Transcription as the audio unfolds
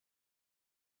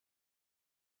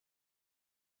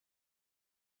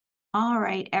All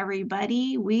right,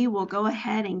 everybody, we will go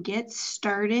ahead and get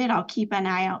started. I'll keep an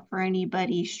eye out for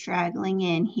anybody straggling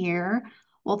in here.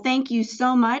 Well, thank you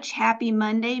so much. Happy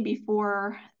Monday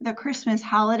before the Christmas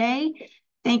holiday.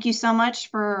 Thank you so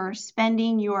much for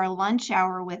spending your lunch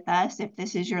hour with us. If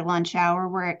this is your lunch hour,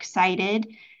 we're excited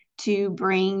to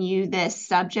bring you this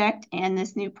subject and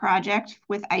this new project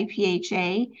with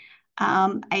IPHA.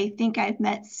 I think I've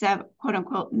met, quote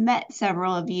unquote, met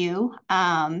several of you.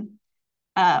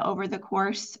 Over the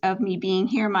course of me being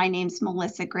here. My name's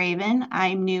Melissa Graven.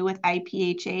 I'm new with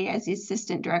IPHA as the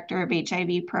Assistant Director of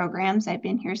HIV Programs. I've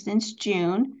been here since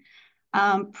June.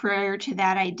 Prior to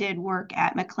that, I did work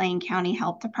at McLean County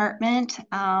Health Department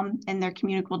in their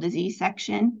communicable disease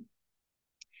section.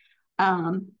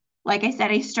 Like I said,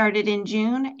 I started in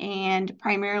June and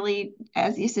primarily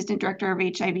as the Assistant Director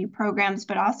of HIV Programs,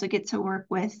 but also get to work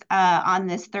with on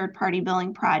this third-party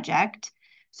billing project.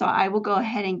 So I will go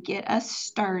ahead and get us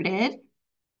started.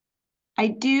 I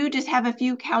do just have a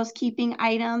few housekeeping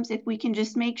items. If we can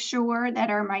just make sure that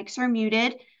our mics are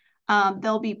muted.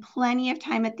 There'll be plenty of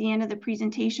time at the end of the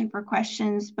presentation for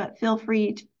questions, but feel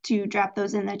free to drop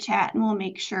those in the chat and we'll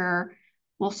make sure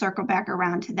we'll circle back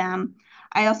around to them.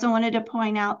 I also wanted to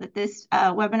point out that this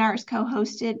webinar is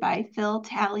co-hosted by Phil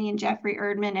Talley and Jeffrey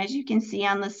Erdman. As you can see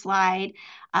on the slide,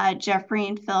 Jeffrey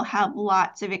and Phil have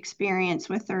lots of experience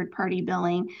with third-party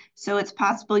billing, so it's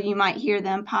possible you might hear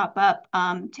them pop up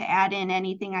to add in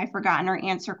anything I've forgotten or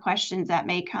answer questions that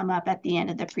may come up at the end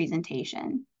of the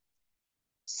presentation.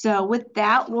 So with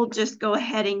that, we'll just go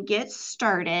ahead and get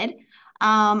started.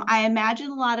 I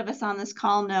imagine a lot of us on this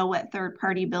call know what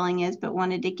third-party billing is, but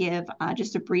wanted to give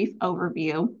just a brief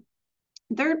overview.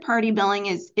 Third-party billing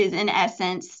is in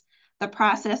essence the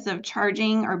process of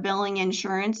charging or billing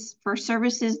insurance for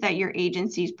services that your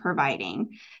agency is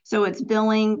providing. So it's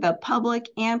billing the public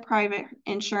and private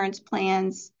insurance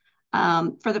plans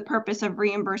for the purpose of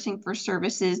reimbursing for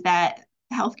services that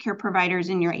healthcare providers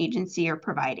in your agency are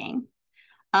providing.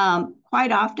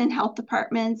 Quite often, health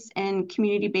departments and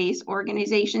community-based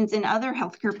organizations and other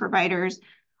healthcare providers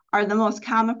are the most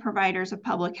common providers of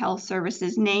public health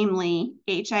services, namely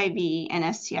HIV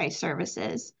and STI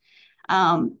services.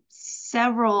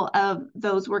 Several of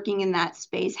those working in that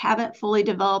space haven't fully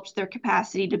developed their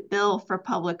capacity to bill for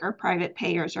public or private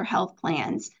payers or health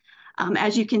plans.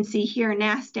 As you can see here,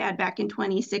 NASDAD back in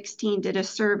 2016 did a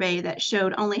survey that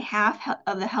showed only half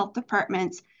of the health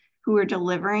departments who are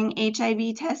delivering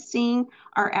HIV testing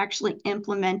are actually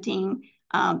implementing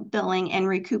billing and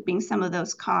recouping some of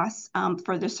those costs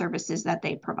for the services that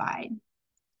they provide.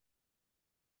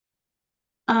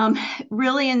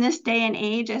 Really, in this day and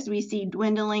age, as we see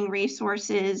dwindling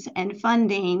resources and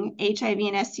funding, HIV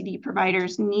and STD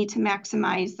providers need to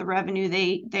maximize the revenue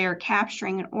they are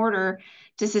capturing in order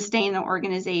to sustain the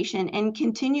organization and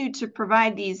continue to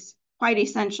provide these quite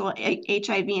essential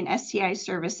HIV and STI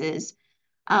services.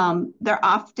 They're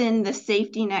often the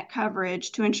safety net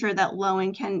coverage to ensure that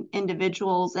low-income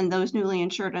individuals and those newly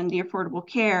insured under the Affordable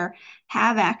Care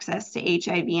have access to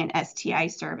HIV and STI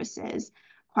services.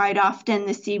 Quite often,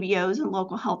 the CBOs and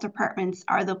local health departments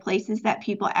are the places that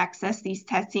people access these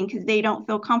testing because they don't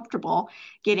feel comfortable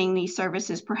getting these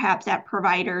services, perhaps at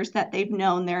providers that they've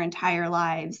known their entire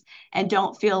lives and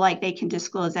don't feel like they can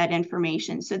disclose that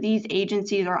information. So these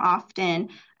agencies are often,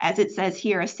 as it says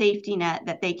here, a safety net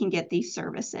that they can get these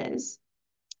services.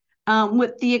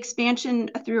 With the expansion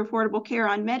through Affordable Care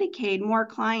on Medicaid, more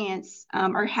clients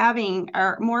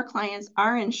more clients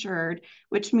are insured,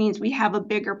 which means we have a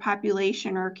bigger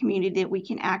population or community that we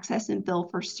can access and bill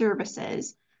for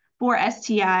services for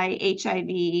STI,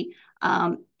 HIV,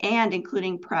 and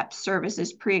including PrEP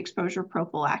services, pre-exposure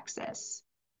prophylaxis.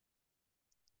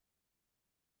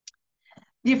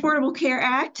 The Affordable Care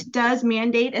Act does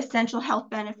mandate essential health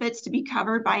benefits to be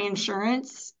covered by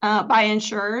insurance, by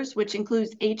insurers, which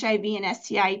includes HIV and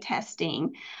STI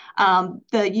testing. The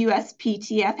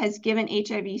USPTF has given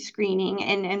HIV screening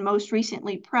and most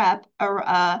recently PrEP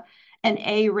an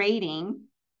A rating,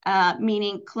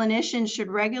 meaning clinicians should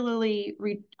regularly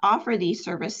offer these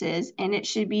services and it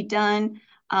should be done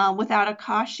without a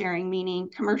cost sharing, meaning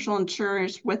commercial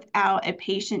insurers without a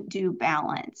patient due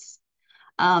balance.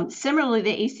 Similarly,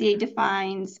 the ACA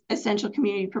defines essential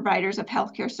community providers of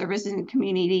healthcare services in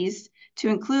communities to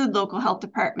include local health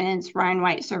departments, Ryan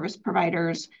White service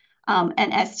providers,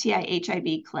 and STI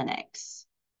HIV clinics.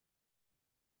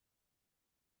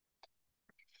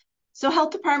 So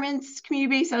health departments,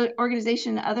 community-based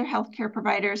organizations, and other healthcare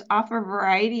providers offer a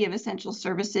variety of essential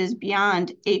services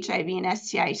beyond HIV and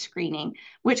STI screening,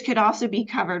 which could also be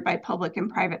covered by public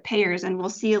and private payers, and we'll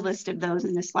see a list of those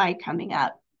in the slide coming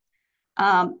up.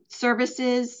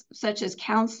 Services such as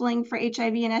counseling for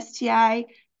HIV and STI,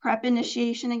 PrEP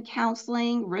initiation and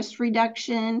counseling, risk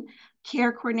reduction,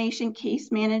 care coordination,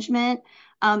 case management.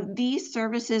 These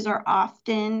services are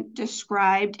often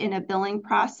described in a billing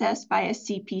process by a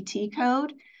CPT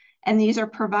code, and these are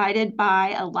provided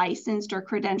by a licensed or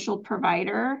credentialed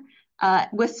provider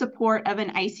with support of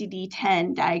an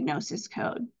ICD-10 diagnosis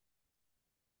code.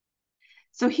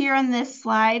 So here on this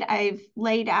slide, I've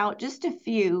laid out just a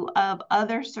few of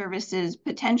other services,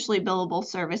 potentially billable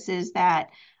services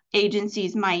that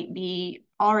agencies might be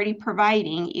already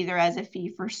providing either as a fee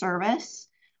for service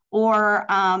or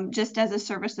just as a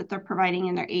service that they're providing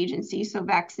in their agency. So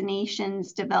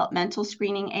vaccinations, developmental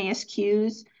screening,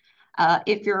 ASQs.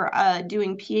 If you're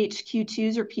doing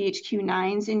PHQ2s or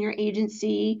PHQ9s in your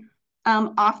agency,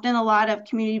 often a lot of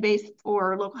community-based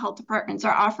or local health departments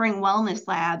are offering wellness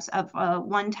labs of a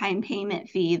one-time payment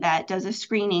fee that does a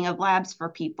screening of labs for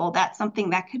people. That's something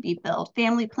that could be billed.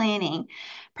 Family planning,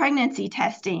 pregnancy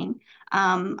testing.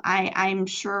 I'm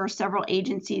sure several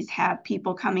agencies have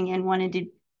people coming in wanting to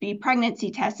be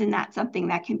pregnancy tested, and that's something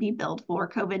that can be billed for.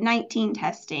 COVID-19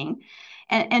 testing.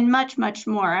 And much, much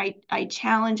more. I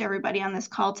challenge everybody on this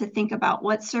call to think about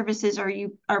what services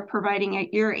are providing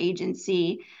at your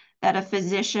agency that a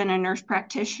physician, a nurse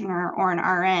practitioner, or an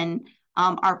RN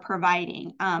are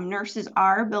providing. Nurses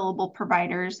are billable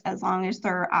providers as long as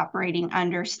they're operating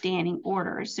under standing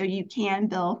orders. So you can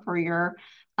bill for your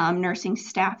nursing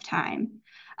staff time.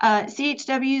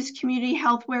 CHW's community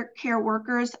health care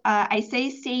workers, I say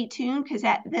stay tuned because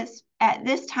at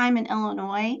this time in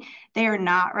Illinois, they are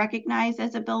not recognized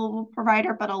as a billable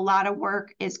provider, but a lot of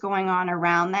work is going on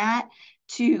around that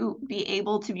to be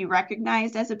able to be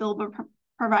recognized as a billable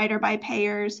provider by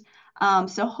payers.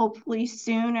 So hopefully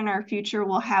soon in our future,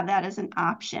 we'll have that as an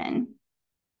option.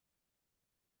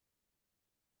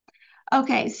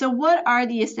 Okay, so what are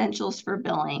the essentials for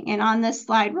billing? And on this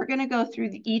slide, we're going to go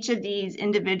through each of these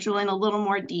individually in a little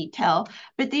more detail,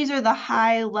 but these are the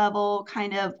high level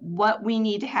kind of what we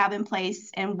need to have in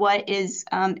place and what is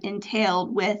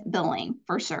entailed with billing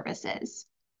for services.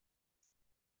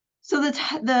 So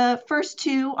the first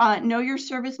two, know your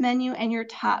service menu and your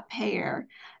top payer.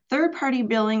 Third-party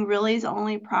billing really is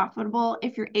only profitable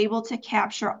if you're able to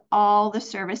capture all the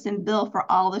service and bill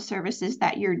for all the services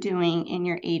that you're doing in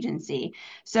your agency.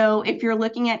 So if you're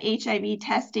looking at HIV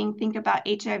testing, think about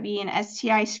HIV and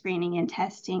STI screening and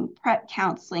testing, PrEP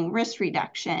counseling, risk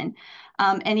reduction,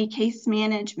 any case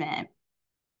management.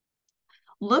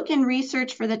 Look and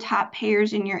research for the top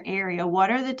payers in your area. What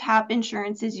are the top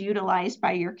insurances utilized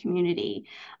by your community?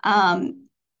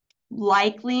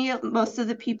 Likely, most of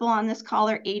the people on this call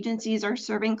are agencies are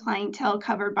serving clientele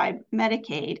covered by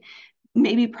Medicaid.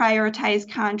 Maybe prioritize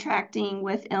contracting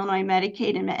with Illinois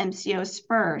Medicaid and MCOs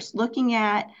first. Looking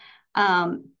at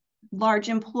large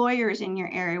employers in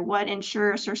your area, what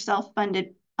insurers or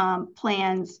self-funded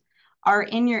plans are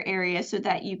in your area so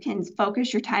that you can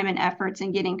focus your time and efforts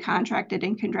in getting contracted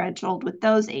and credentialed with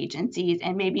those agencies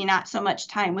and maybe not so much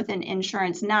time with an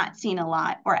insurance not seen a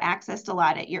lot or accessed a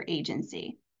lot at your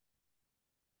agency.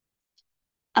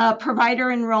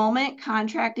 Provider enrollment,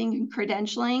 contracting, and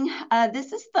credentialing.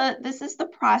 This is the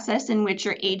process in which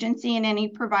your agency and any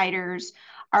providers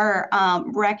are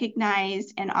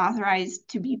recognized and authorized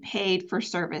to be paid for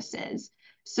services.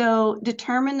 So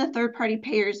determine the third-party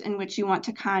payers in which you want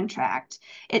to contract.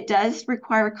 It does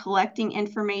require collecting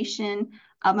information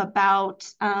about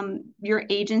your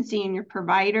agency and your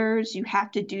providers. You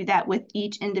have to do that with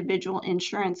each individual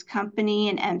insurance company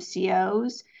and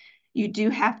MCOs. You do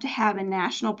have to have a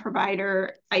national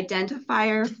provider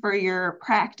identifier for your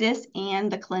practice and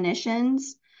the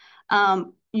clinicians.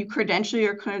 You credential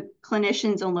your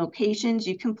clinicians and locations.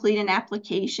 You complete an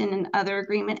application and other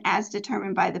agreement as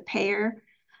determined by the payer.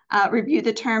 Review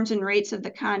the terms and rates of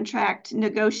the contract,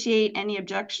 negotiate any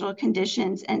objectionable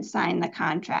conditions, and sign the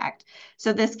contract.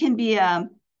 So this can be a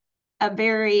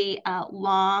very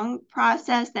long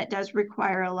process that does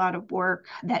require a lot of work,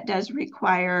 that does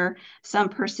require some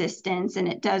persistence, and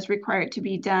it does require it to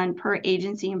be done per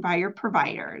agency and by your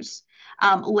providers.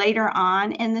 Later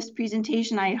on in this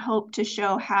presentation, I hope to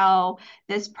show how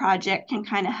this project can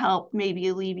kind of help maybe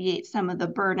alleviate some of the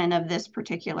burden of this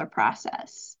particular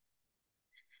process.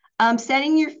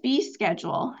 Setting your fee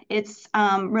schedule. It's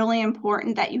really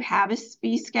important that you have a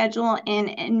fee schedule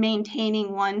and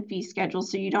maintaining one fee schedule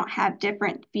so you don't have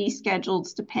different fee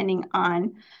schedules depending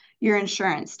on your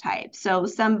insurance type. So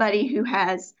somebody who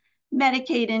has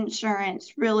Medicaid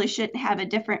insurance really shouldn't have a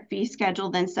different fee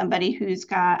schedule than somebody who's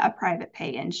got a private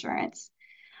pay insurance.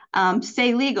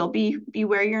 Stay legal.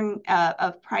 Beware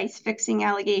of price fixing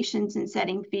allegations and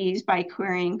setting fees by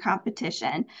querying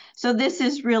competition. So this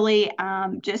is really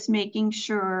just making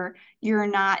sure you're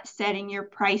not setting your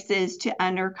prices to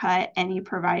undercut any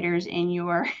providers in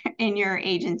your in your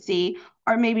agency,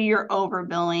 or maybe you're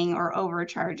overbilling or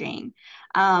overcharging.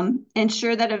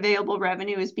 Ensure that available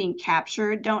revenue is being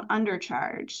captured. Don't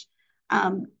undercharge.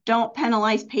 Don't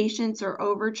penalize patients or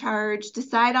overcharge.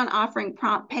 Decide on offering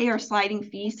prompt pay or sliding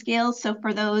fee scales. So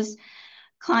for those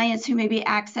clients who maybe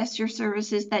access your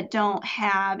services that don't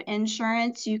have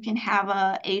insurance, you can have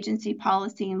a agency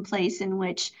policy in place in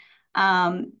which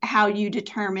how you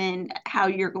determine how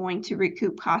you're going to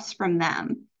recoup costs from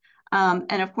them.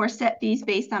 And of course, set fees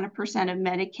based on a percent of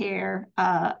Medicare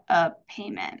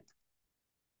payment.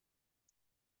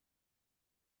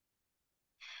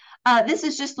 This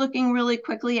is just looking really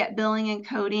quickly at billing and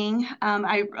coding.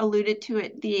 I alluded to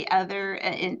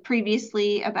it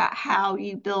previously about how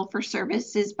you bill for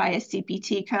services by a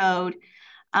CPT code,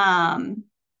 and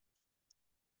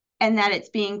that it's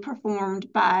being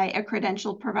performed by a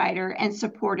credentialed provider and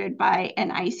supported by an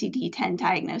ICD-10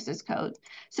 diagnosis code.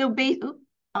 So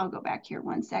I'll go back here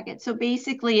one second. So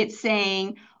basically it's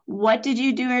saying, what did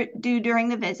you do during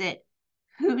the visit?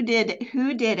 Who did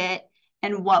it?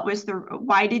 And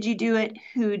why did you do it?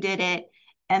 Who did it?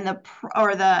 And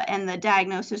the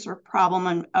diagnosis or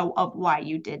problem of why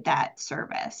you did that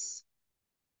service.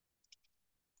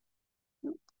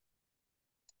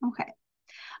 Okay.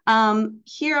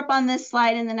 Here up on this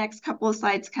slide and the next couple of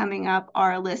slides coming up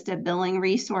are a list of billing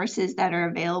resources that are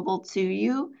available to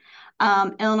you.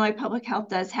 Illinois Public Health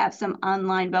does have some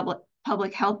online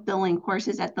public health billing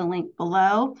courses at the link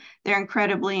below. They're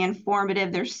incredibly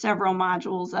informative. There's several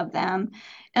modules of them.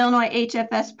 Illinois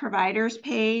HFS providers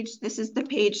page. This is the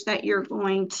page that you're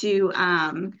going to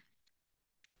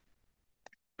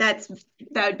that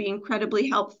would be incredibly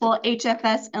helpful.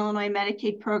 HFS, Illinois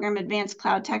Medicaid Program Advanced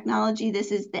Cloud Technology.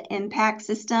 This is the impact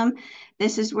system.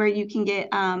 This is where you can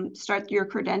get start your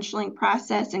credentialing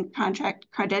process and contract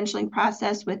credentialing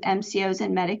process with MCOs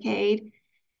and Medicaid.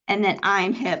 And then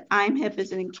IMHIP. IMHIP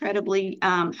is an incredibly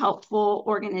helpful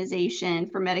organization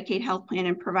for Medicaid health plan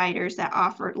and providers that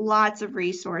offer lots of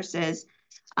resources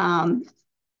and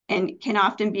can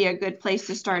often be a good place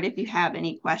to start if you have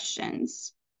any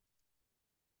questions.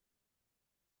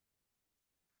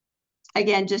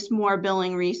 Again, just more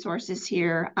billing resources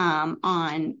here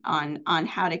on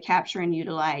how to capture and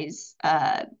utilize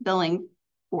billing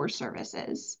for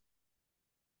services.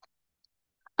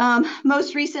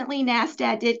 Most recently,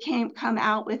 NASDAQ did come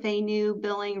out with a new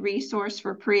billing resource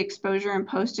for pre-exposure and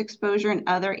post-exposure and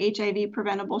other HIV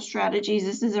preventable strategies.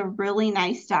 This is a really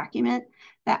nice document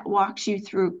that walks you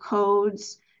through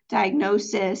codes,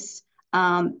 diagnosis,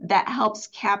 that helps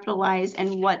capitalize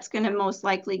and what's going to most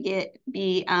likely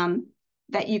be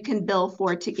that you can bill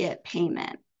for to get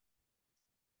payment.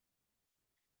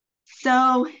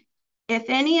 So if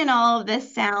any and all of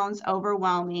this sounds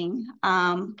overwhelming,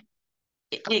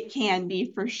 it can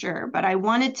be for sure, but I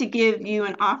wanted to give you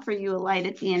and offer you a light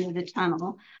at the end of the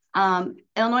tunnel.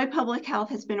 Illinois Public Health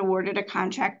has been awarded a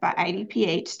contract by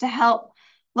IPHA to help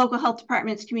local health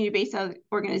departments, community-based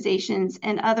organizations,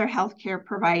 and other healthcare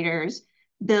providers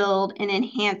build and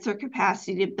enhance their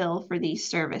capacity to bill for these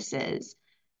services.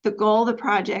 The goal of the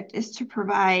project is to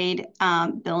provide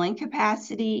billing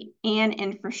capacity and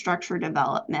infrastructure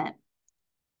development.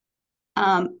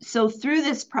 So through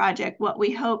this project, what we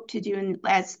hope to do,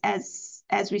 as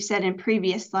we said in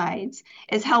previous slides,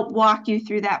 is help walk you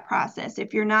through that process.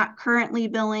 If you're not currently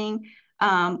billing,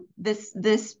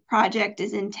 this project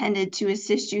is intended to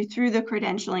assist you through the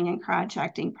credentialing and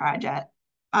contracting process.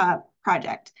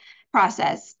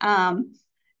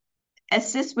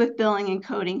 Assist with billing and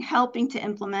coding, helping to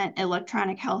implement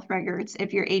electronic health records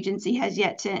if your agency has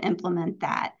yet to implement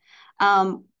that.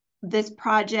 This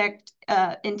project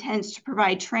intends to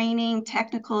provide training,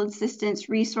 technical assistance,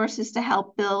 resources to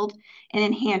help build and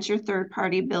enhance your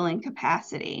third-party billing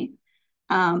capacity.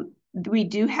 We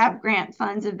do have grant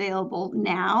funds available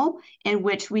now in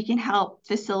which we can help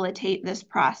facilitate this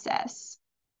process.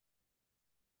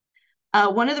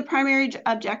 One of the primary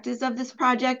objectives of this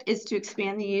project is to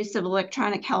expand the use of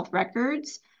electronic health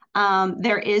records.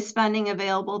 There is funding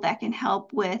available that can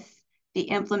help with the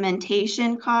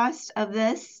implementation cost of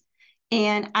this.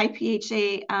 And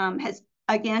IPHA has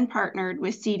again partnered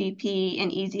with CDP and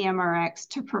EasyMRX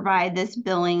to provide this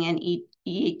billing and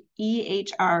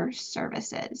EHR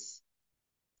services.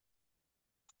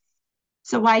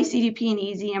 So why CDP and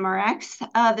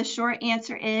EasyMRX? The short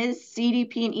answer is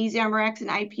CDP and EasyMRX and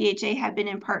IPHA have been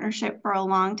in partnership for a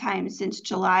long time, since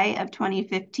July of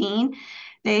 2015.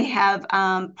 They have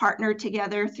partnered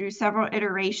together through several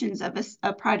iterations of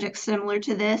a project similar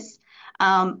to this.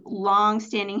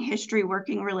 Long-standing history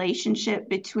working relationship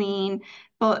between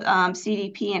both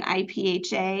CDP and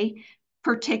IPHA,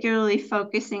 particularly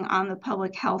focusing on the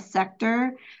public health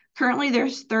sector. Currently,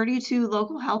 there's 32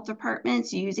 local health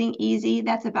departments using EASY.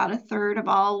 That's about a third of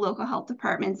all local health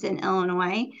departments in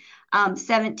Illinois.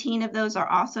 17 of those are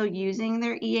also using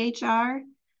their EHR.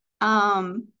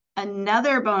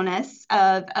 Another bonus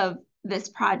of this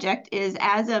project is,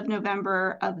 as of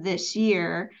November of this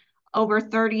year, over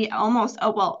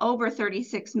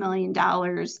 $36 million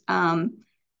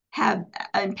have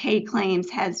and paid claims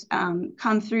has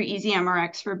come through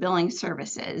EasyMRX for billing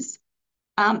services.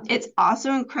 It's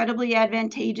also incredibly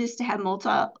advantageous to have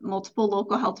multiple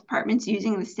local health departments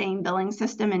using the same billing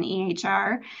system in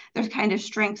EHR. There's kind of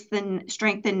strength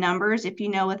in numbers. If you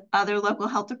know with other local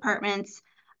health departments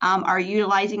are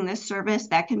utilizing this service,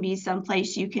 that can be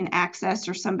someplace you can access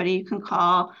or somebody you can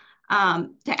call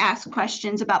to ask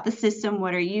questions about the system.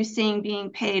 What are you seeing being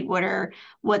paid?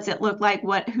 What's it look like?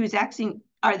 Who's accessing?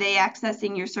 Are they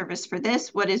accessing your service for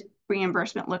this? What does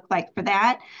reimbursement look like for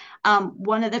that?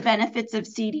 One of the benefits of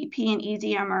CDP and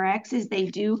EasyMRX is they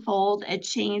do hold a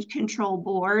change control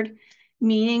board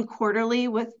meeting quarterly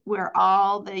where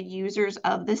all the users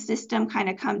of the system kind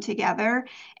of come together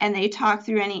and they talk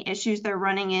through any issues they're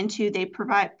running into. They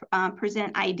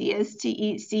present ideas to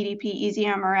CDP,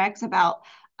 EasyMRX about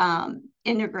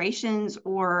integrations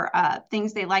or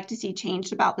things they like to see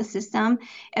changed about the system.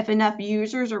 If enough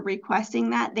users are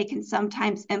requesting that, they can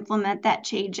sometimes implement that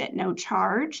change at no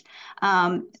charge.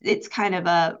 It's kind of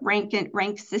a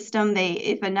rank system.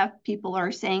 If enough people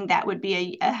are saying that would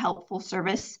be a helpful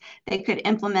service, they could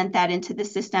implement that into the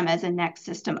system as a next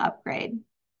system upgrade.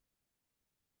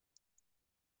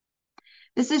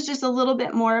 This is just a little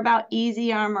bit more about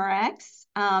EasyMRX.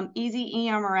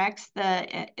 EasyEMRX,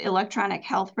 the electronic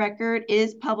health record,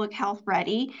 is public health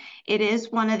ready. It is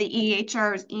one of the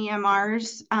EHR's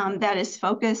EMRs that is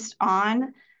focused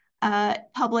on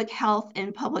public health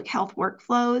and public health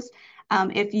workflows.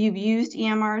 If you've used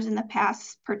EMRs in the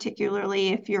past, particularly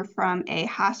if you're from a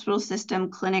hospital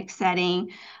system, clinic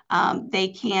setting, they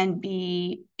can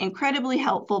be incredibly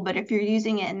helpful, but if you're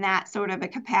using it in that sort of a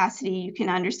capacity, you can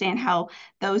understand how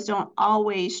those don't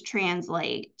always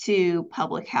translate to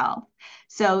public health.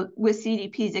 So with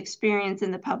CDP's experience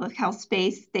in the public health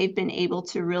space, they've been able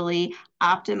to really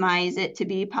optimize it to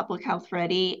be public health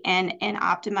ready and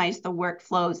optimize the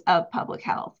workflows of public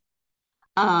health.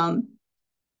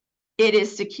 It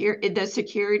is secure. It does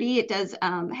security. It does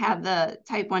have the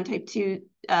type 1, type 2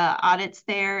 audits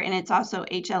there, and it's also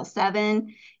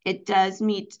HL7. It does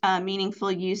meet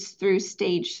meaningful use through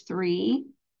stage 3.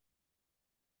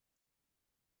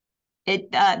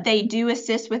 They do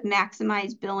assist with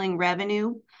maximized billing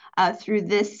revenue through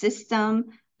this system.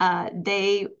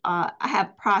 They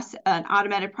have an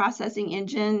automated processing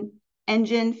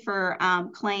engine for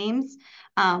claims.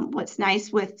 What's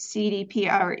nice with CDP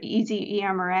or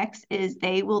EasyEMRX is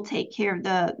they will take care of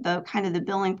the kind of the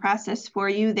billing process for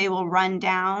you. They will run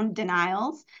down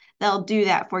denials. They'll do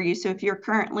that for you. So if you're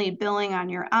currently billing on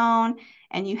your own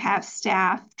and you have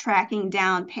staff tracking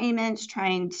down payments,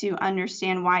 trying to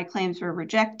understand why claims were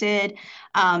rejected,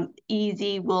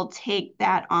 Easy will take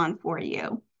that on for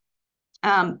you.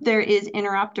 There is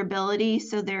interoperability,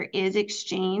 so there is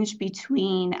exchange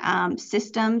between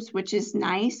systems, which is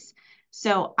nice.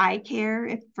 So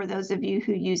iCare, for those of you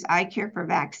who use iCare for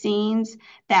vaccines,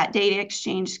 that data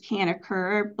exchange can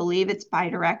occur. I believe it's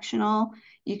bidirectional.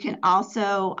 You can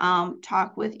also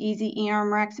talk with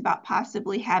EasyEMRX about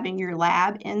possibly having your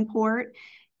lab import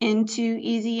into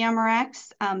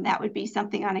EasyEMRX. That would be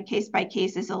something on a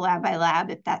case-by-case as a lab-by-lab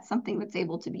if that's something that's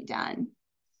able to be done.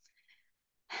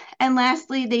 And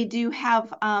lastly, they do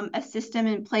have a system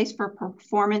in place for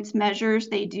performance measures.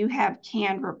 They do have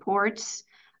canned reports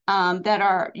that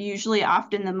are usually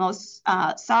often the most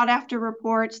sought after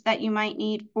reports that you might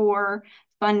need for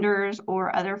funders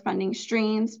or other funding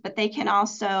streams, but you can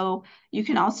also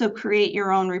create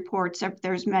your own reports if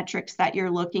there's metrics that you're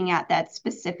looking at that's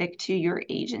specific to your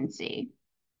agency.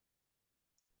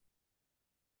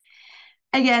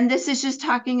 Again, this is just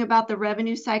talking about the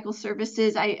revenue cycle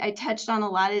services. I touched on a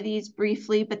lot of these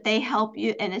briefly, but they help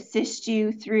you and assist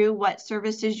you through what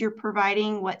services you're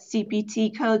providing, what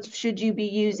CPT codes should you be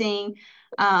using,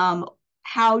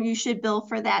 how you should bill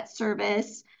for that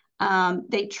service.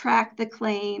 They track the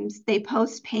claims, they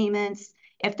post payments.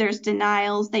 If there's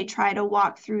denials, they try to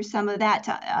walk through some of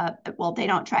that. Well, they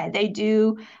don't try. They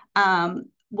do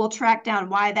we'll track down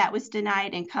why that was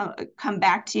denied and come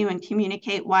back to you and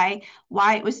communicate why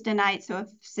it was denied. So if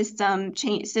system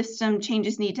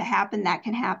changes need to happen, that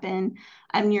can happen.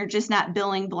 You're just not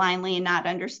billing blindly and not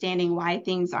understanding why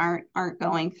things aren't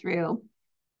going through.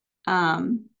 All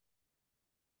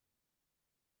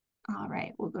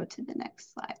right, we'll go to the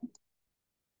next slide.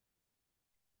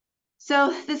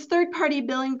 So this third-party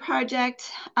billing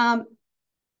project,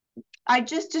 I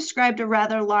just described a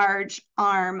rather large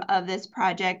arm of this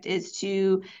project is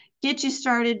to get you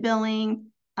started billing,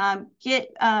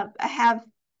 have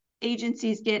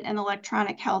agencies get an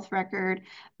electronic health record.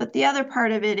 But the other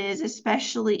part of it is,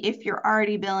 especially if you're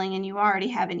already billing and you already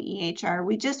have an EHR,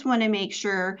 we just want to make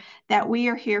sure that we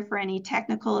are here for any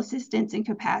technical assistance and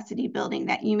capacity building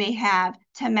that you may have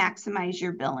to maximize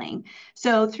your billing.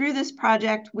 So through this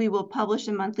project, we will publish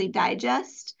a monthly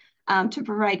digest to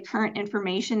provide current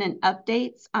information and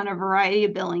updates on a variety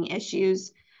of billing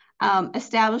issues.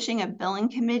 Establishing a billing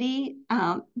committee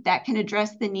that can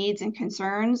address the needs and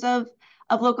concerns of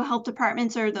local health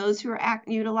departments or those who are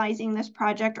utilizing this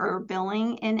project or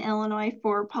billing in Illinois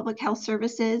for public health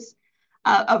services.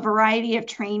 A variety of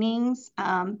trainings.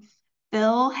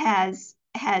 Phil has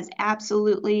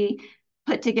absolutely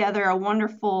put together a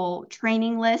wonderful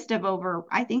training list of over,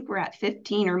 I think we're at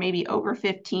 15 or maybe over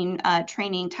 15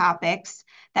 training topics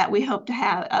that we hope to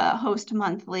have host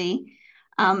monthly.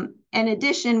 In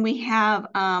addition, we have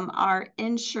our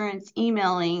insurance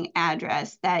emailing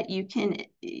address that you can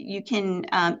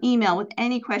email with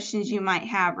any questions you might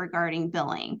have regarding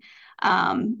billing.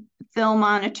 Phil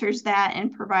monitors that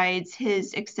and provides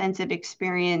his extensive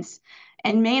experience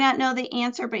and may not know the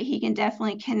answer, but he can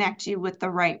definitely connect you with the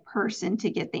right person to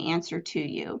get the answer to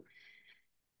you.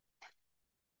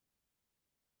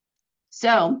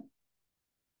 So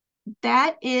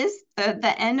that is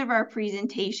the end of our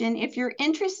presentation. If you're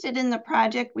interested in the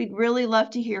project, we'd really love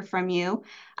to hear from you.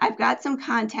 I've got some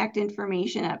contact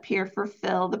information up here for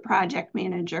Phil, the project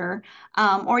manager,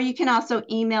 or you can also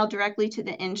email directly to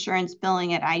the insurance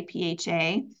billing at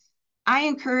IPHA. I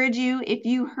encourage you, if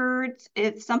you heard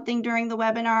something during the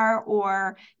webinar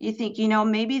or you think,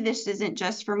 maybe this isn't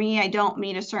just for me, I don't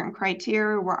meet a certain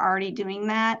criteria, we're already doing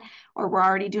that, or we're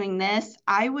already doing this,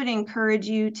 I would encourage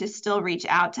you to still reach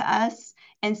out to us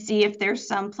and see if there's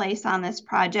some place on this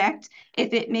project.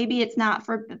 Maybe it's not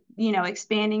for,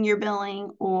 expanding your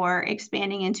billing or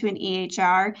expanding into an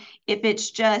EHR. If it's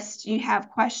just you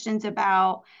have questions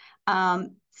about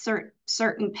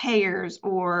certain payers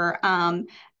or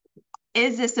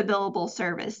is this a billable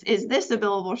service? Is this a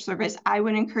billable service? I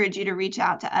would encourage you to reach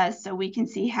out to us so we can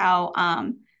see how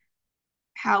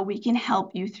we can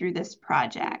help you through this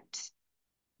project.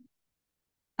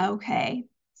 Okay,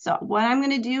 so what I'm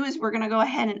going to do is we're going to go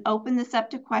ahead and open this up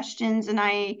to questions, and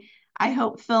I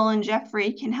hope Phil and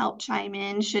Jeffrey can help chime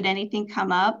in should anything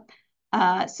come up.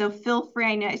 So feel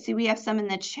free. I see we have some in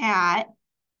the chat.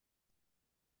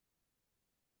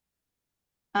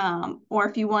 Or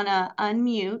if you want to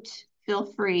unmute, feel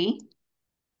free.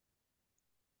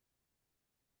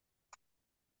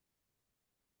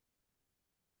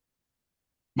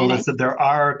 Melissa, there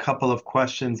are a couple of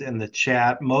questions in the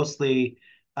chat. Mostly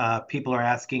people are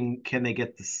asking, can they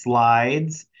get the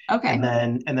slides? Okay.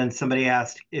 And then somebody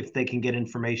asked if they can get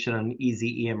information on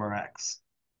Easy EMRX.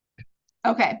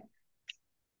 Okay.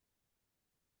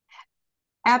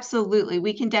 Absolutely.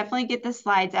 We can definitely get the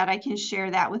slides out. I can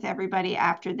share that with everybody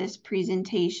after this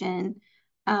presentation.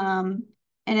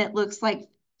 And it looks like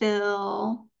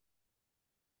Phil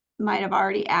might have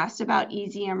already asked about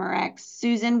EasyMRX.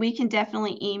 Susan, we can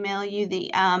definitely email you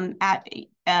the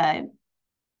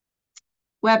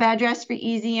web address for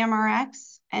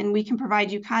EasyMRX, and we can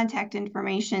provide you contact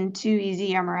information to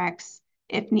EasyMRX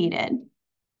if needed.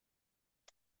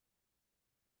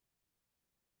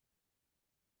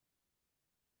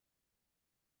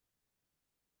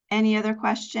 Any other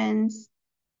questions?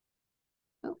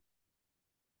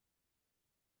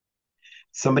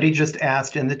 Somebody just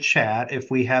asked in the chat,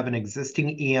 if we have an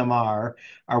existing EMR,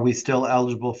 are we still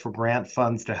eligible for grant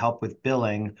funds to help with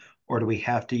billing, or do we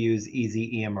have to use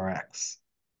Easy EMRX?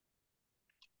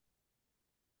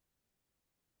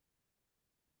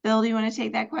 Bill, do you want to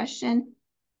take that question?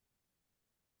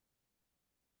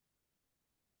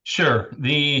 Sure.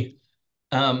 The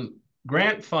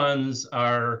grant funds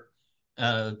are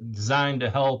designed to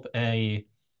help a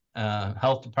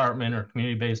health department or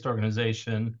community-based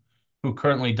organization who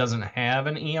currently doesn't have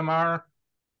an EMR.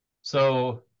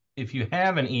 So if you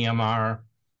have an EMR,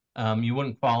 you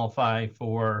wouldn't qualify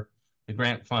for the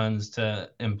grant funds to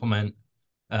implement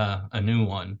a new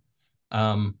one.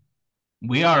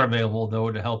 We are available,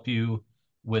 though, to help you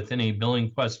with any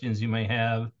billing questions you may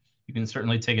have. you can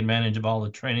certainly take advantage of all the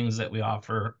trainings that we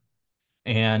offer.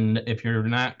 And if you're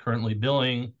not currently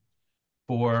billing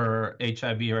for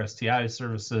HIV or STI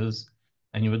services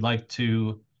and you would like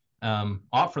to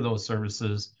offer those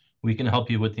services, we can help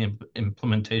you with the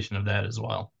implementation of that as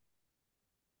well.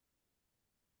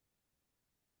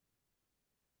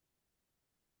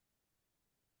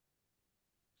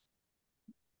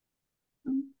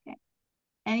 Okay.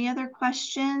 Any other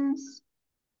questions?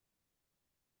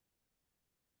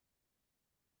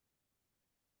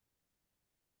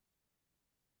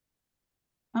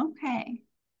 Okay.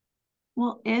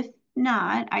 Well, if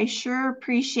not, I sure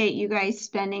appreciate you guys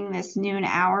spending this noon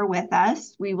hour with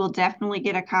us. We will definitely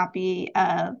get a copy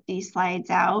of these slides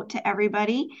out to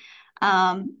everybody.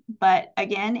 But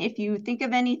again, if you think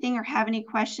of anything or have any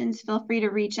questions, feel free to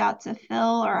reach out to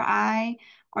Phil or I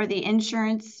or the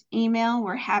insurance email.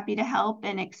 We're happy to help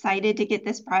and excited to get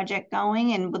this project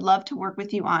going and would love to work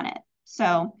with you on it.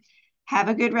 So have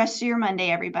a good rest of your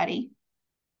Monday, everybody.